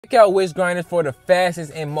Check out Wish Grinders for the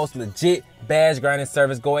fastest and most legit badge grinding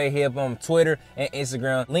service. Go ahead, hit up on Twitter and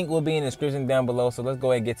Instagram. Link will be in the description down below. So let's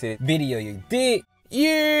go ahead and get to the video, you dig?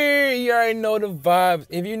 Yeah, you already know the vibes.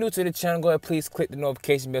 If you're new to the channel, go ahead, please click the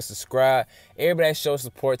notification bell, subscribe. Everybody that shows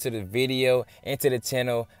support to the video and to the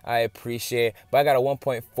channel, I appreciate it. But I got a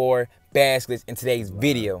 1.4 badge glitch in today's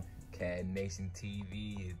video.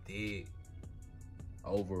 CashNationTV, you dig?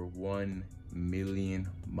 Over 1 million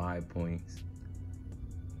MYPOINTS.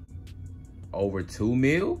 Over 2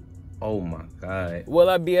 mil? Oh my God. Will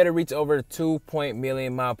I be able to reach over 2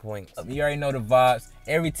 million MYPOINTS? You already know the vibes.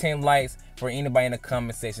 Every 10 likes for anybody in the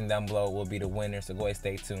comment section down below will be the winner. So go ahead,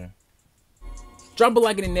 stay tuned. Drop a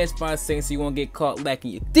like in the next 5 seconds so you won't get caught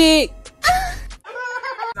lacking your dick.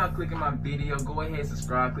 Not clicking my video, go ahead,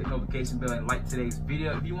 subscribe, click the notification bell, and like today's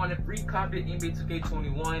video. If you want a free copy of NBA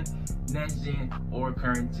 2K21, next gen or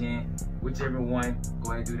current gen, whichever one,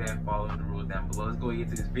 go ahead and do that and follow the rules down below. Let's go ahead and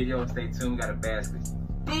get to this video. Stay tuned, we got a basket.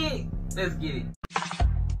 Let's get it.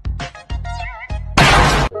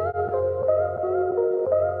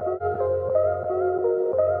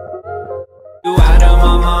 You out of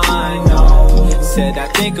my mind, no. Said I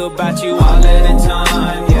think about you all of the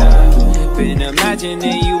time, yeah. Been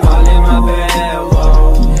imagining you all in my bed,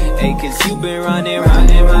 whoa. Hey, cause you been running round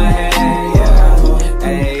in my head, yeah.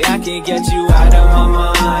 Hey, I can't get you out of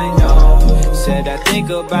my mind, no. Said I think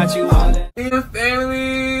about you all in. Hey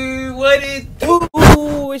family, what it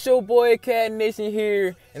do? It's your boy Cat Nation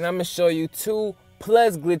here, and I'm gonna show you 2+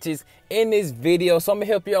 glitches in this video. So I'm gonna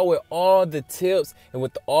help you out with all the tips and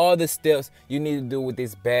with all the steps you need to do with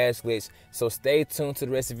this badge glitch. So stay tuned to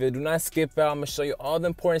the rest of the video. Do not skip out. I'm gonna show you all the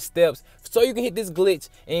important steps so you can hit this glitch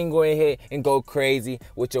and go ahead and go crazy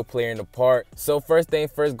with your player in the park. So first thing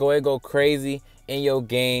first, go ahead and go crazy in your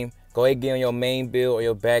game. Go ahead and get on your main build or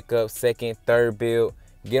your backup, second, third build.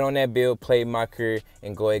 Get on that build, play my career,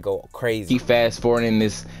 and go ahead and go crazy. Keep fast forwarding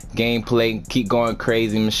this gameplay, keep going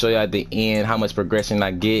crazy. I'm gonna show you at the end how much progression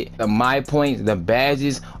I get. The MYPOINTS, the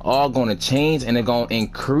badges, all gonna change and they're gonna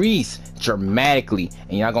increase dramatically.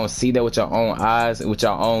 And y'all gonna see that with your own eyes, with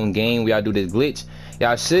your own game. We all do this glitch.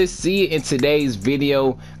 Y'all should see it in today's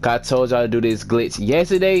video. I told y'all to do this glitch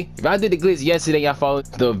yesterday. If I did the glitch yesterday, y'all followed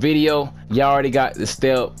the video, y'all already got the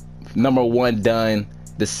step number 1 done.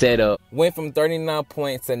 The setup went from 39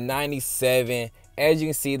 points to 97. As you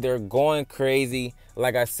can see, they're going crazy.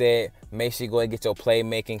 Like I said, make sure you go ahead and get your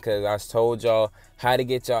playmaking, because I told y'all how to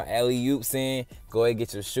get y'all alley-oops in. Go ahead and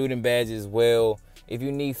get your shooting badge as well. If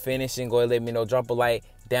you need finishing, go ahead and let me know. Drop a like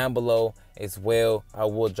down below as well. I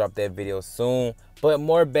will drop that video soon. But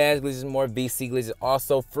more badge glitches, more VC glitches,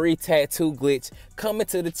 also free tattoo glitch coming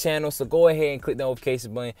to the channel. So go ahead and click the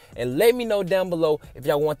notification button and let me know down below if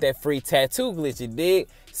y'all want that free tattoo glitch, you dig?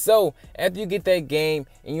 So after you get that game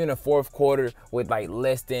and you're in the 4th quarter with like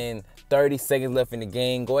less than 30 seconds left in the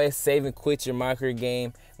game, go ahead, save and quit your My Career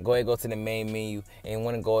game. Go ahead, go to the main menu and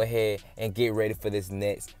want to go ahead and get ready for this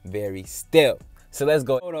next very step. So let's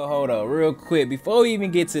go. Hold up, real quick. Before we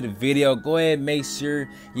even get to the video, go ahead and make sure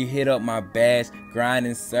you hit up my badge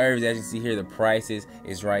grinding service. As you see here, the prices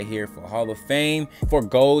is right here for Hall of Fame, for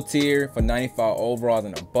gold tier, for 95 overalls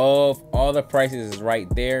and above. All the prices is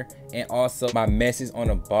right there. And also my message on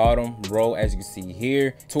the bottom row, as you can see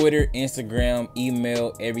here. Twitter, Instagram,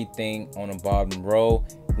 email, everything on the bottom row.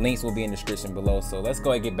 Links will be in the description below. So let's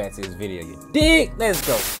go ahead and get back to this video. You dig? Let's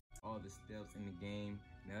go. All the steps in the game.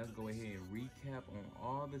 Now let's go ahead and recap on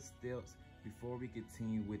all the steps before we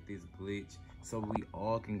continue with this glitch, so we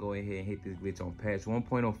all can go ahead and hit this glitch on patch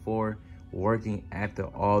 1.04, working after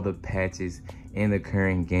all the patches in the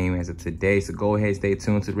current game as of today. So go ahead, stay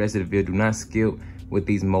tuned to the rest of the video. Do not skip with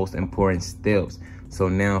these most important steps. So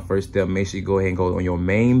now, first step, make sure you go ahead and go on your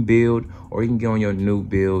main build, or you can get on your new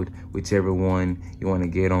build, whichever one you want to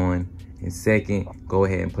get on. And second, go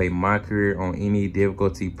ahead and play My Career on any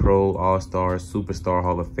difficulty: Pro, All-Star, Superstar,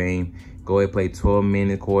 Hall of Fame. Go ahead and play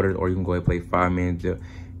 12-minute quarters, or you can go ahead and play 5 minutes.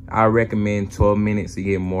 I recommend 12 minutes so you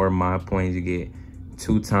get more MYPOINTS. You get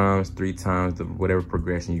 2 times, 3 times the whatever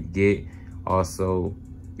progression you get. Also,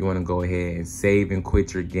 you want to go ahead and save and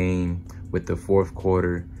quit your game with the 4th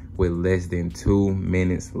quarter with less than 2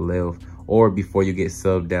 minutes left, or before you get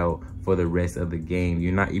subbed out for the rest of the game.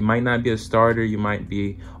 You might not be a starter, you might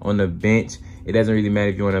be on the bench. It doesn't really matter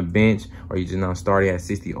if you're on a bench or you're just not starting at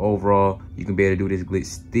 60 overall. You can be able to do this glitch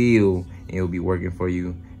still, and it'll be working for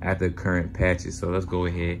you at the current patches. So let's go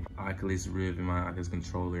ahead. Oculus Rift and my Oculus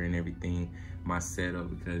controller and everything, my setup,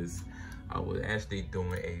 because I was actually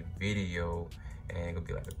doing a video, and it'll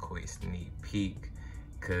be like a quick sneak peek,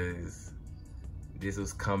 because this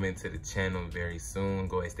was coming to the channel very soon.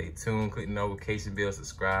 Go ahead, stay tuned, click the notification bell,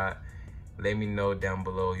 subscribe. Let me know down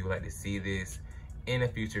below you would like to see this in the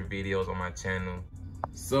future videos on my channel.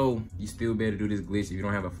 So you still better do this glitch if you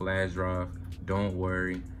don't have a flash drive. Don't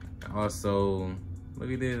worry. Also,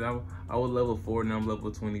 look at this. I was level 4 and I'm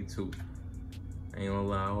level 22. I ain't gonna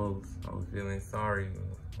lie, I was feeling sorry.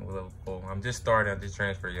 I was level 4. I'm just starting. I just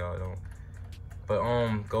transfer, y'all. Don't. But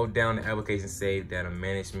go down to application save data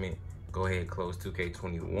management. Go ahead, close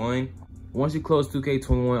 2K21. Once you close 2K21,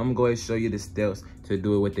 I'm gonna go ahead and show you the steps to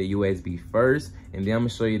do it with the USB first, and then I'm gonna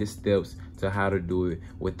show you the steps to how to do it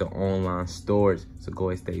with the online storage. So go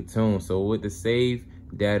ahead, stay tuned. So with the save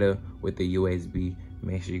data with the USB,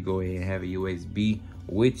 make sure you go ahead and have a USB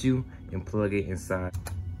with you and plug it inside.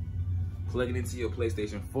 Plug it into your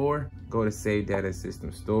PlayStation 4. Go to save data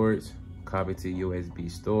system storage, copy to USB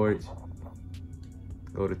storage.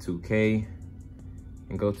 Go to 2K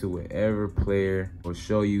and go to whatever player will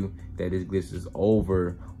show you that this glitch is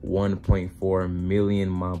over 1.4 million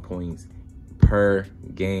mod points per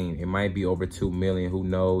game. It might be over 2 million, who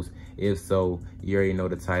knows? If so, you already know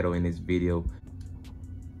the title in this video.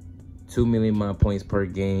 2 million mod points per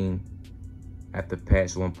game after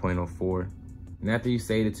patch 1.04. And after you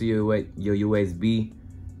save it to your USB,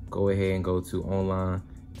 go ahead and go to online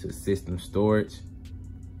to system storage.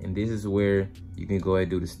 And this is where you can go ahead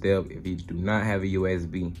and do the step. If you do not have a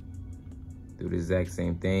USB, do the exact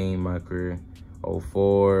same thing, micro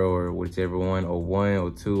 04 or whichever one,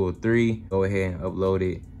 01, 02, 03. Go ahead and upload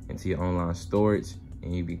it into your online storage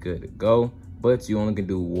and you'll be good to go. But you only can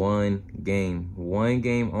do one game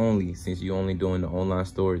only, since you're only doing the online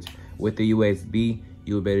storage. With the USB,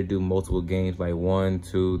 you would better do multiple games like 1,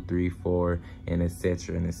 2, 3, 4, and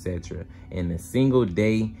etc. and etc. In a single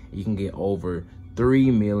day, you can get over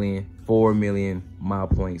 3 million, 4 million mod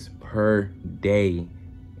points per day.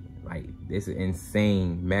 Like, this is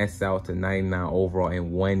insane. Max out to 99 overall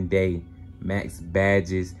in one day. Max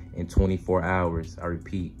badges in 24 hours, I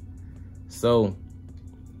repeat. So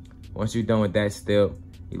once you're done with that step,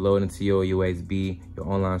 you load into your USB, your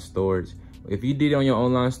online storage. If you did it on your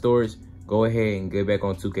online storage, go ahead and get back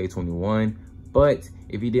on 2K21. But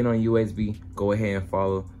if you did it on USB, go ahead and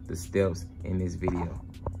follow the steps in this video. Go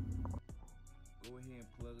ahead and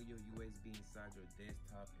plug your USB inside your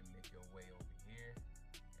desktop and make your way over here.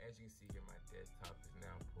 As you can see here, my desktop is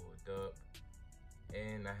now pulled up.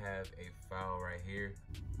 And I have a file right here.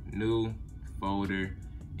 New folder.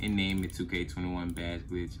 And name it 2K21 badge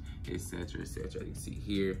glitch, etc, etc. You can see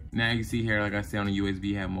here. Now you can see here, like I said, on the USB,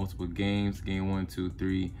 you have multiple games, game 1, 2,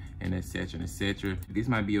 3, and etc, and etc. This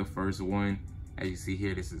might be your first one. As you see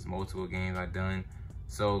here, this is multiple games I've done.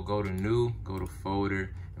 So go to new, go to folder,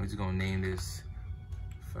 and we're just gonna name this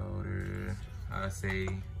folder. I say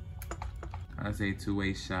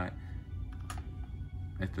two-way shot.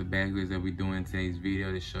 That's the badge glitch that we're doing in today's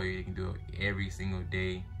video to show you can do it every single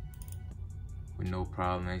day with no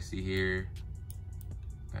problem. I see here,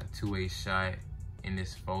 got a two-way shot in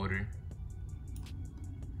this folder.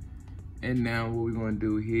 And now what we're gonna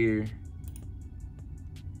do here,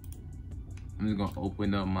 I'm just gonna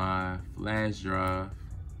open up my flash drive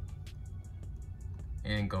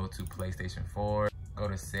and go to PlayStation 4, go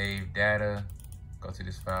to save data, go to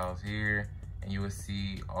this files here, and you will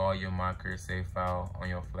see all your marker save file on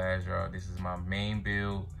your flash drive. This is my main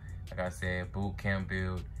build, like I said, boot camp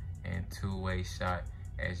build, and two-way shot,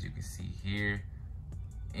 as you can see here.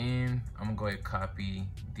 And I'm gonna go ahead and copy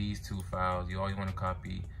these two files. You always want to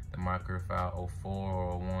copy the marker file 04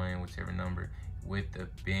 or 01, whichever number, with the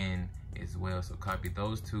bin as well. So copy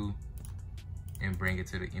those two and bring it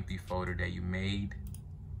to the empty folder that you made.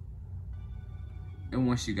 And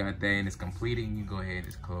once you got that and it's completed, you can go ahead and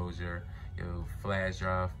just close your flash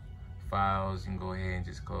drive files. You can go ahead and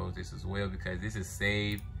just close this as well, because this is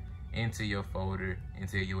saved into your folder,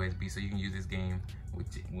 into your USB, so you can use this game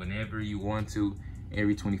whenever you want to,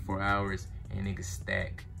 every 24 hours, and it can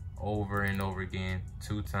stack over and over again,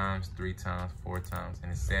 2 times, 3 times, 4 times,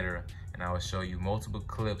 and etc. And I will show you multiple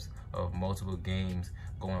clips of multiple games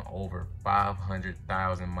going over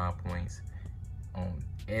 500,000 mod points on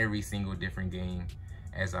every single different game,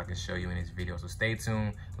 as I can show you in this video. So stay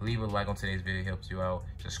tuned, leave a like on today's video, helps you out.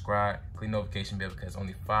 Subscribe, click notification bell, because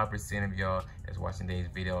only 5% of y'all that's watching today's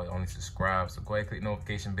video only subscribe. So go ahead, click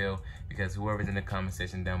notification bell, because whoever's in the comment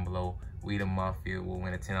section down below, we the Mafia will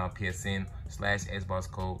win a $10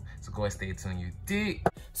 PSN/Xbox code. So go ahead, stay tuned, you dig?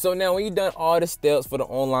 So now when you done all the steps for the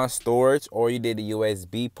online storage, or you did the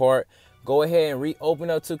USB part, go ahead and reopen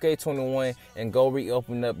up 2K21 and go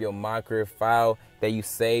reopen up your My Career file that you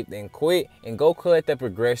saved and quit, and go collect that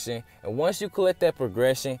progression. And once you collect that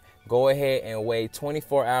progression, go ahead and wait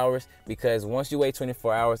 24 hours, because once you wait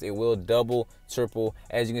 24 hours, it will double, triple,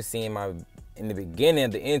 as you can see in in the beginning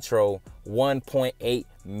of the intro, 1.8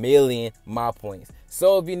 million my points.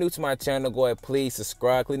 So if you're new to my channel, go ahead, please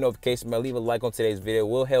subscribe, click the notification bell, leave a like on today's video.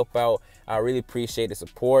 We'll help out. I really appreciate the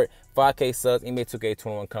support. 5K subs, NBA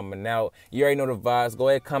 2K21 coming out. You already know the vibes. Go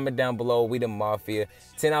ahead, comment down below. We the Mafia.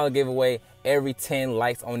 $10 giveaway every 10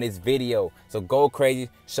 likes on this video. So go crazy,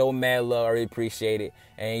 show mad love. I really appreciate it.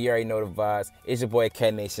 And you already know the vibes. It's your boy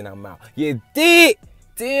Cash Nation. I'm out. You dig?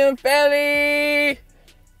 Tim Felly.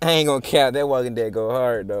 I ain't gonna count. That wasn't that go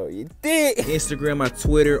hard though. You dig? Instagram, my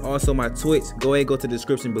Twitter, also my Twitch. Go ahead, go to the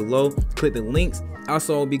description below. Click the links.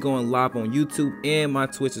 Also, I'll be going live on YouTube and my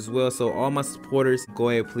Twitch as well. So all my supporters, go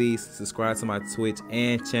ahead, please subscribe to my Twitch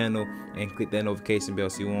and channel and click that notification bell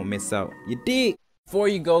so you won't miss out. You dig? Before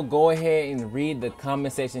you go ahead and read the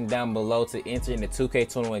comment section down below to enter in the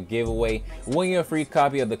 2K21 giveaway. Win your free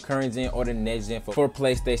copy of the current gen or the next gen for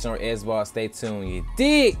PlayStation or Xbox. Stay tuned. You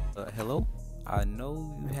dig? Hello? I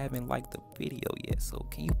know you haven't liked the video yet, so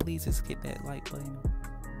can you please just hit that like button?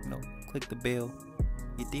 You know, click the bell.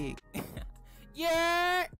 You dig?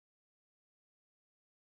 Yeah.